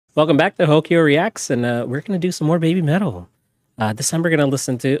Welcome back to Hokyo Reacts, and we're going to do some more Baby Metal. This time we're going to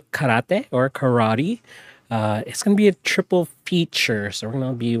listen to Karate or Karate. It's going to be a triple feature, so we're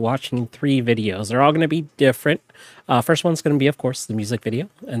going to be watching 3 videos. They're all going to be different. First one's going to be, of course, the music video,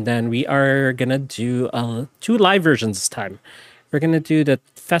 and then we are going to do 2 live versions this time. We're going to do the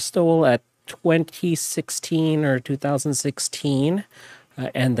festival at 2016 or 2016,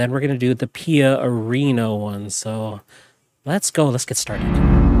 and then we're going to do the Pia Arena one. So let's go. Let's get started.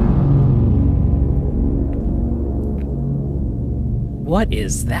 What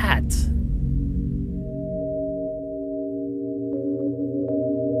is that?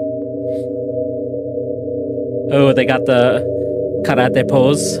 Oh, they got the karate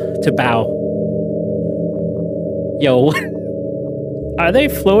pose to bow. Yo, are they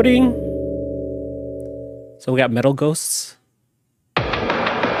floating? So we got metal ghosts.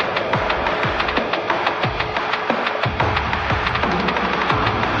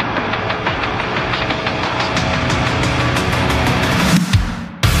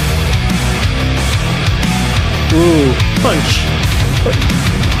 Ooh, punch.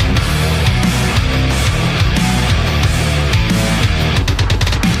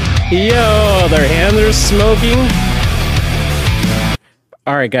 Yo, their hands are smoking.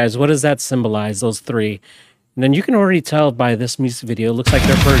 All right, guys, what does that symbolize, those 3? And then you can already tell by this music video, it looks like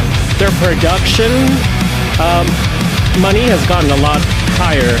their production money has gotten a lot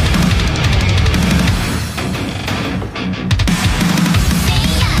higher.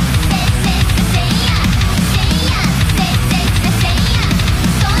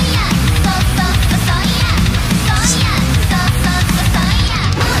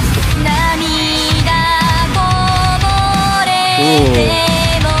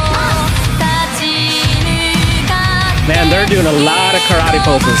 Man, they're doing a lot of karate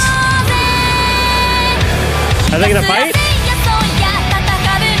poses. Are they gonna fight?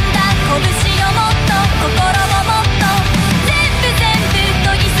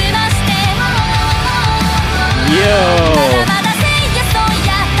 Yo!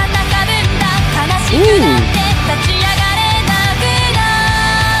 Ooh!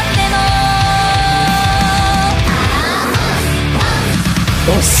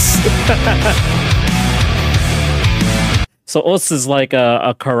 So os is like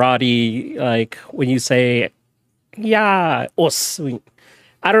a karate, like when you say, yeah, os.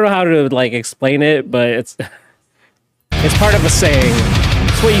 I don't know how to like explain it, but it's part of a saying.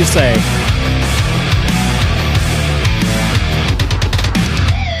 It's what you say.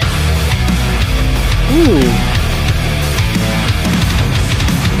 Ooh.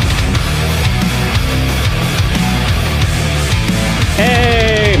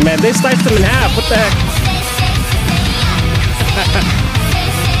 Hey, man, they sliced them in half. What the heck?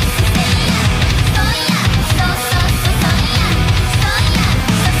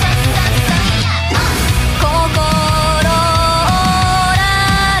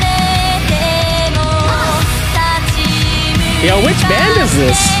 Yo, which band is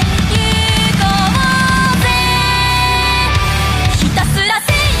this?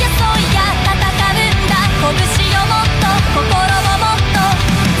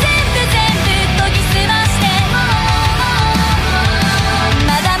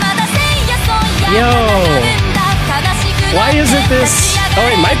 Yo, why isn't this? Oh,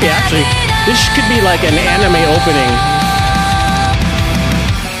 it might be actually. This could be like an anime opening.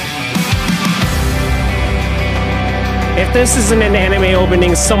 If this isn't an anime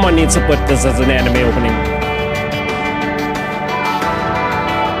opening, someone needs to put this as an anime opening.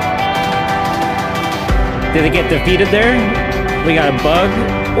 Did they get defeated there? We got a bug.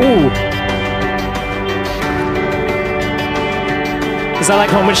 Ooh. Is that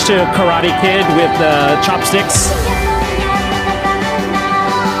like homage to Karate Kid with chopsticks?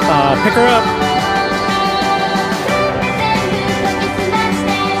 Pick her up.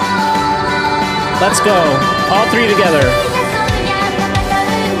 Let's go. All 3 together.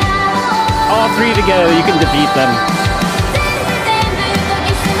 All 3 together, you can defeat them.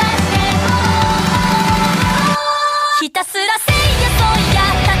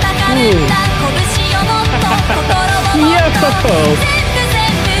 Yo!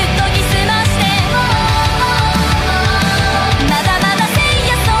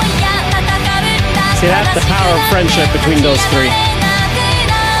 See, that's the power of friendship between those 3.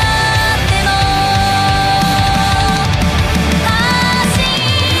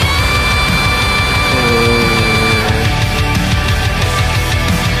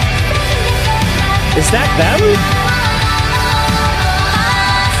 Is that them?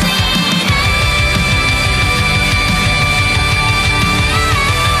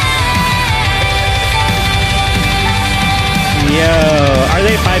 Yo, are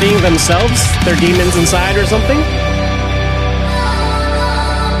they fighting themselves? Their demons inside or something?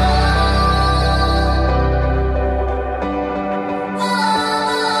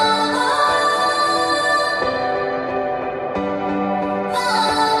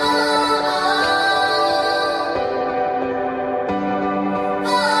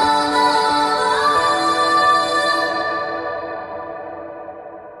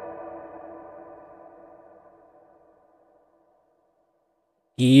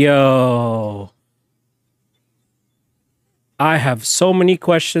 Yo. I have so many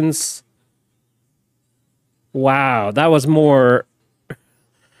questions. Wow, that was more.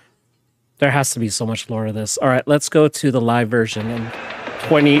 There has to be so much lore to this. All right, let's go to the live version in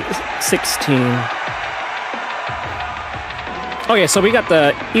 2016. Okay, so we got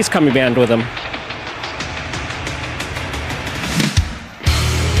the East Coming Band with him.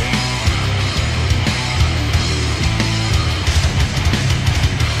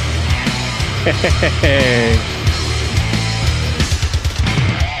 Hey.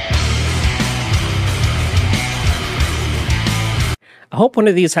 I hope one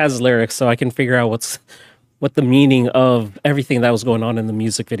of these has lyrics so I can figure out what the meaning of everything that was going on in the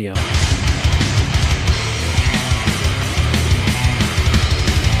music video.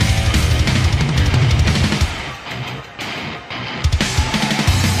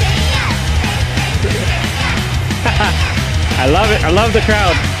 I love it. I love the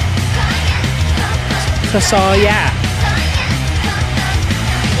crowd. So yeah.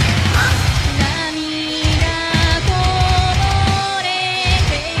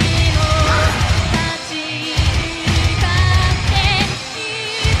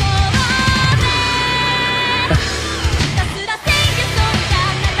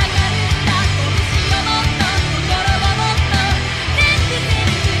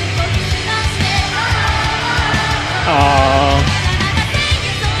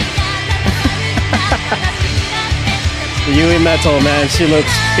 BABYMETAL, man, she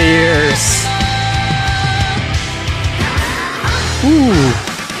looks fierce. Ooh.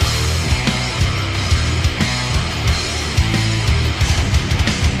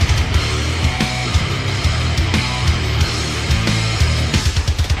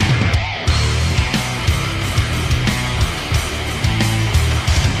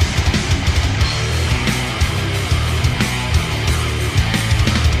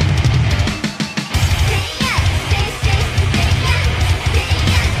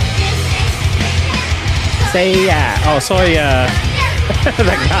 Say yeah. Oh, sorry, that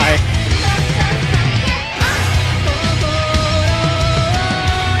guy.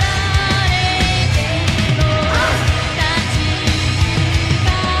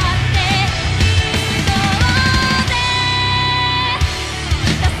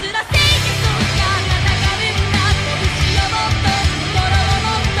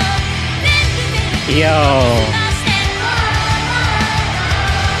 Yo.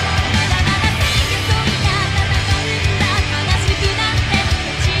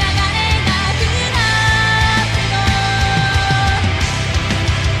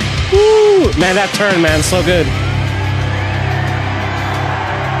 Man, that turn, man, so good.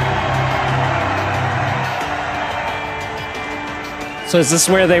 So is this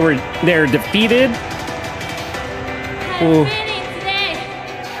where they're defeated? Ooh.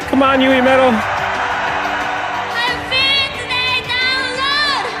 Come on, BABYMETAL. I'm feeling today,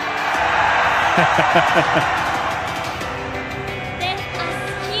 download. Let us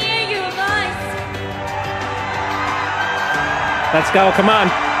hear your voice. Let's go, come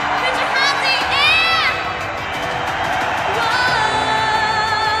on.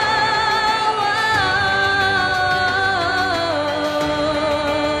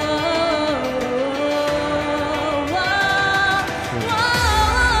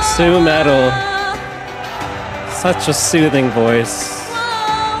 BABYMETAL. Such a soothing voice.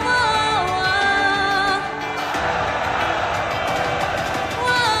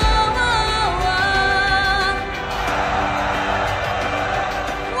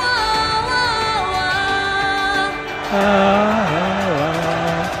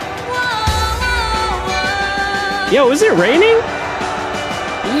 Yo, is it raining?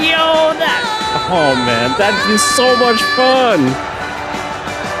 Yo, that. Oh man, that'd be so much fun.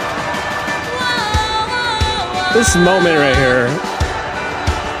 This moment right here.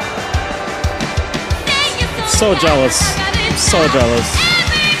 I'm so jealous. I'm so jealous.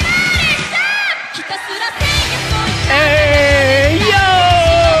 Hey, yo!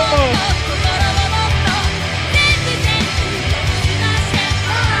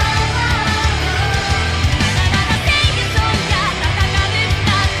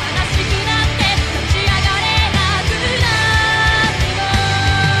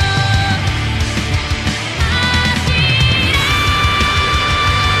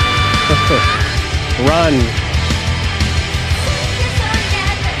 one.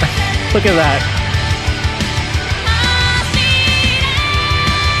 Look at that.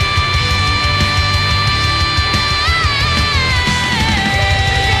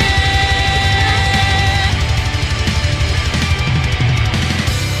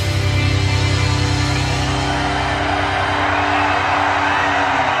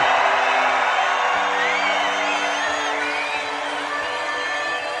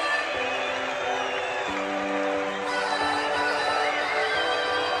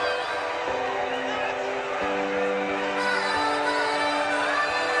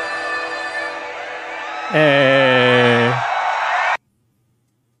 Hey.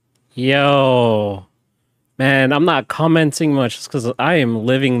 Yo. Man, I'm not commenting much because I am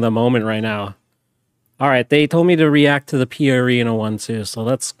living the moment right now. Alright, they told me to react to the P Arena one too, so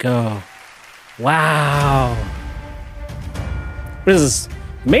let's go. Wow. What is this?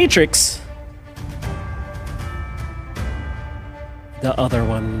 Matrix? The other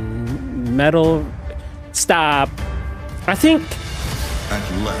one. Metal. Stop. I think. At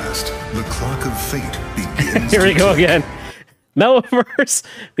last, the clock of fate begins. Here we go again. Metalverse.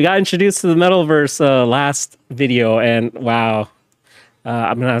 We got introduced to the Metalverse last video, and wow.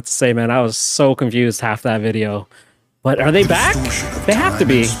 I'm gonna have to say, man, I was so confused half that video. But are they back? They have to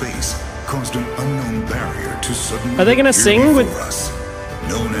be. Space caused an unknown barrier to suddenly Are they gonna sing with us,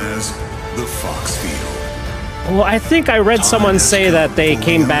 known as the Fox Field. Well, I think I read someone say that they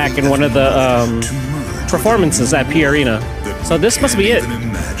came back in one of the performances at P Arena. So this must be it.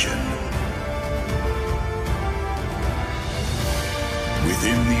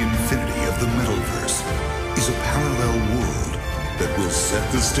 Within the infinity of the Metalverse is a parallel world that will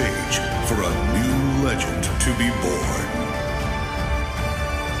set the stage for a new legend to be born.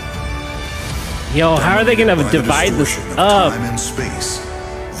 Yo, how are they gonna divide this up? Time and space,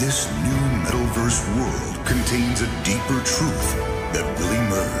 this new Metalverse world contains a deeper truth that will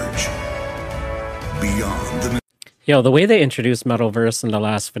emerge beyond the. Yo, the way they introduced Metalverse in the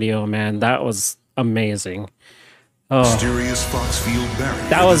last video, man, that was amazing. Oh, Mysterious Foxfield barrier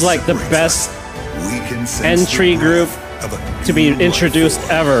that was like the best entry group to be introduced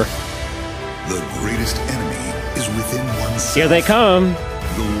ever. The greatest enemy is within oneself. Here they come.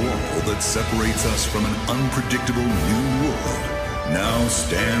 The wall that separates us from an unpredictable new world now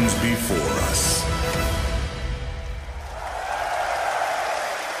stands before us.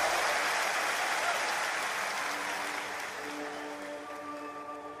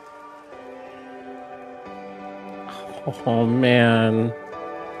 Oh man,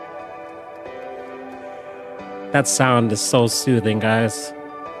 that sound is so soothing, guys.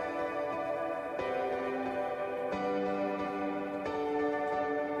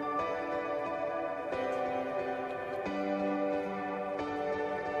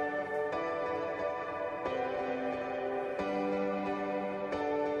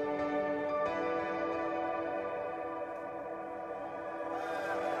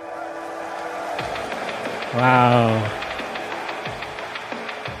 Wow.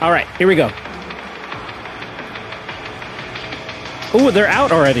 All right, here we go. Ooh, they're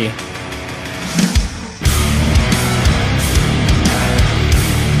out already.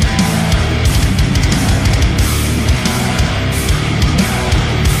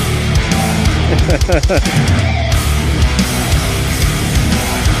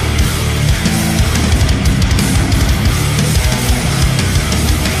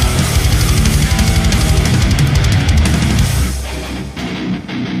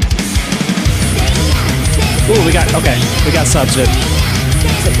 Ooh, we got subs in.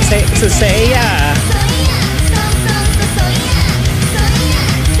 Say yeah.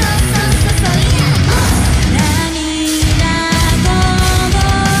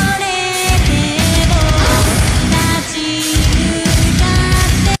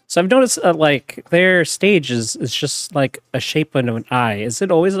 So I've noticed like their stage is just like a shape of an eye. Is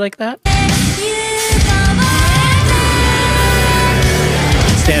it always like that?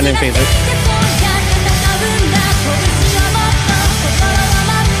 Standing phases.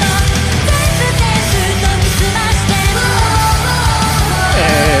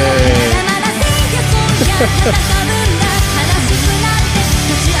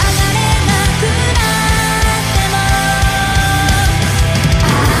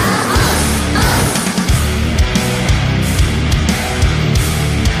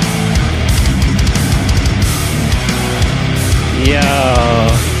 Yo.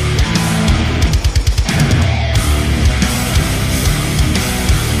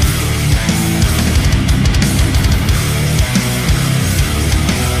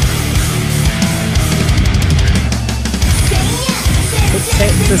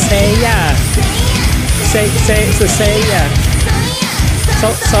 Say yeah. say yeah.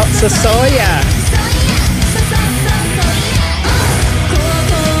 So yeah.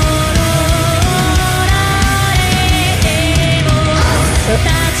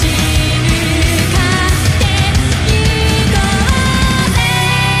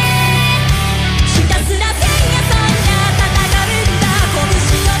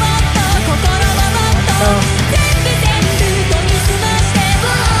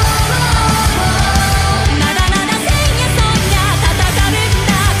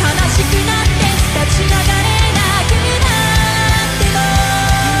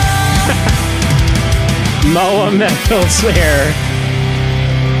 Moa Metal's here.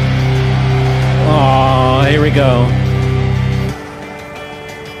 Oh, here we go.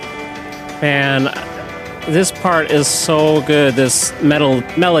 Man, this part is so good. This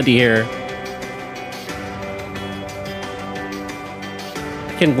melody here.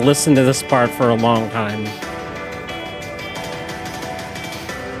 I can listen to this part for a long time.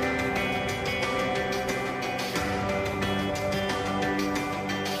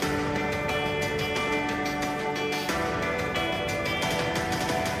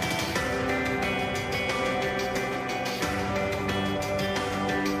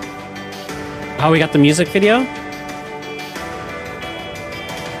 Oh, we got the music video?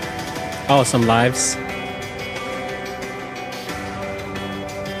 Oh, some lives.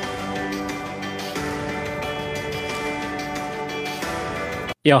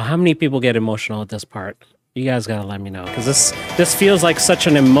 Yo, how many people get emotional at this part? You guys gotta let me know, because this feels like such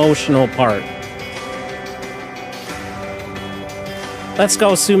an emotional part. Let's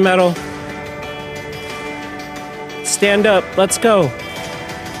go, Sue Metal. Stand up, let's go.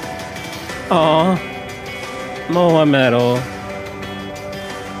 Aw, Moa Metal.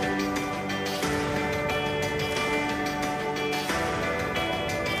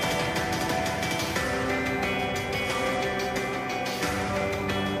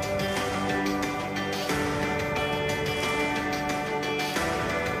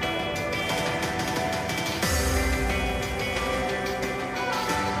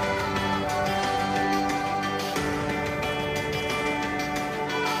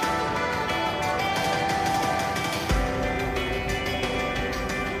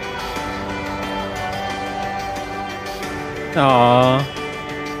 Aww.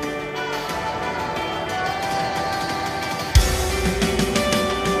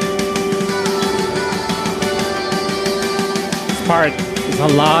 This part, there's a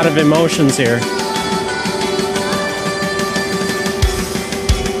lot of emotions here.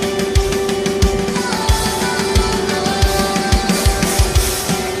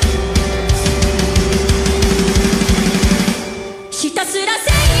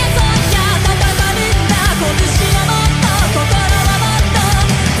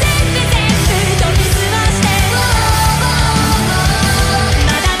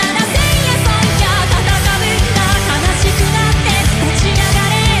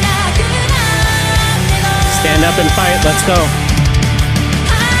 Stand up and fight, let's go.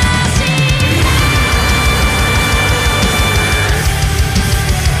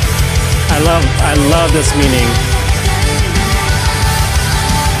 I love this meaning.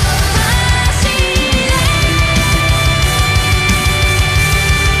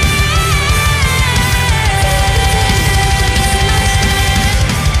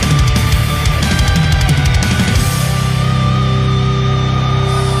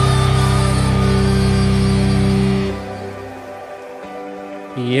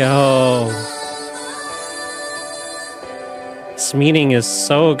 Yo. This meaning is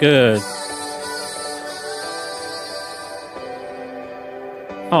so good.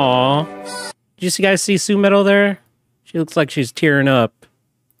 Aw. Did you guys see Sue Metal there? She looks like she's tearing up.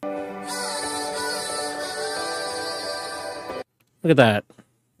 Look at that.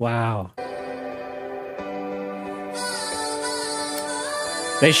 Wow.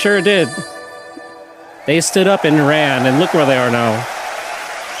 They sure did. They stood up and ran, and look where they are now.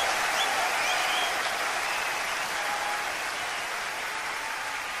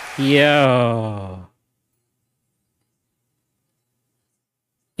 Yo.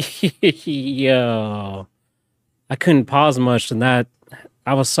 Yo. I couldn't pause much in that.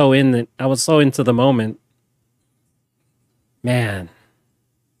 I was so into the moment. Man.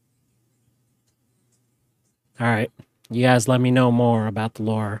 All right. You guys let me know more about the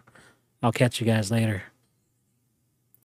lore. I'll catch you guys later.